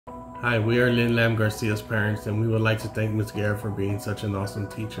Hi, we are Lynn Lam Garcia's parents, and we would like to thank Ms. Garrett for being such an awesome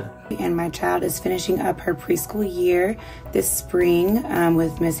teacher. And my child is finishing up her preschool year this spring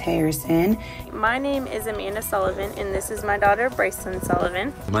with Ms. Harrison. My name is Amanda Sullivan, and this is my daughter, Bryson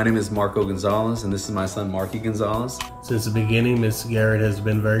Sullivan. My name is Marco Gonzalez, and this is my son, Marky Gonzalez. Since the beginning, Ms. Garrett has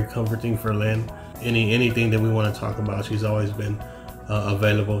been very comforting for Lynn. Anything that we want to talk about, she's always been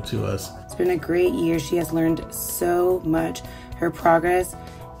available to us. It's been a great year. She has learned so much. Her progress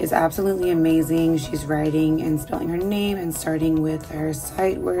is absolutely amazing. She's writing and spelling her name and starting with her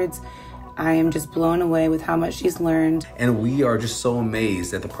sight words. I am just blown away with how much she's learned. And we are just so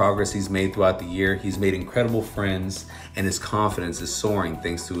amazed at the progress he's made throughout the year. He's made incredible friends, and his confidence is soaring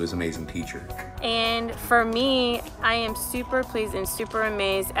thanks to his amazing teacher. And for me, I am super pleased and super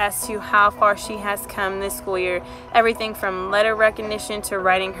amazed as to how far she has come this school year. Everything from letter recognition to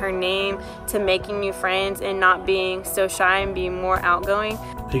writing her name to making new friends and not being so shy and being more outgoing.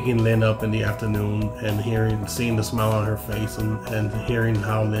 Picking Lynn up in the afternoon and seeing the smile on her face and hearing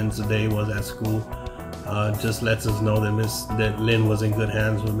how Lynn's day was at school just lets us know that Lynn was in good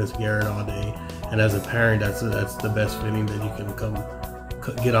hands with Miss Garrett all day. And as a parent, that's the best feeling that you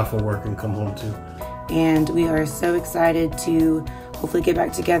can get off of work and come home to. And we are so excited to hopefully get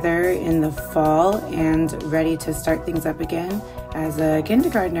back together in the fall and ready to start things up again as a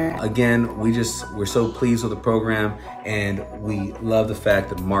kindergartner. Again, we're so pleased with the program, and we love the fact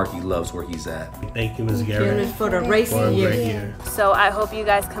that Marky loves where he's at. Thank you, Ms. Garrett, for the racing for a year. great year. So I hope you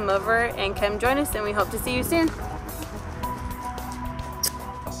guys come over and come join us, and we hope to see you soon.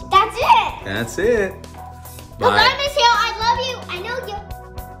 That's it. That's it. Well, Bye. Miss Hill, I love you. I know you.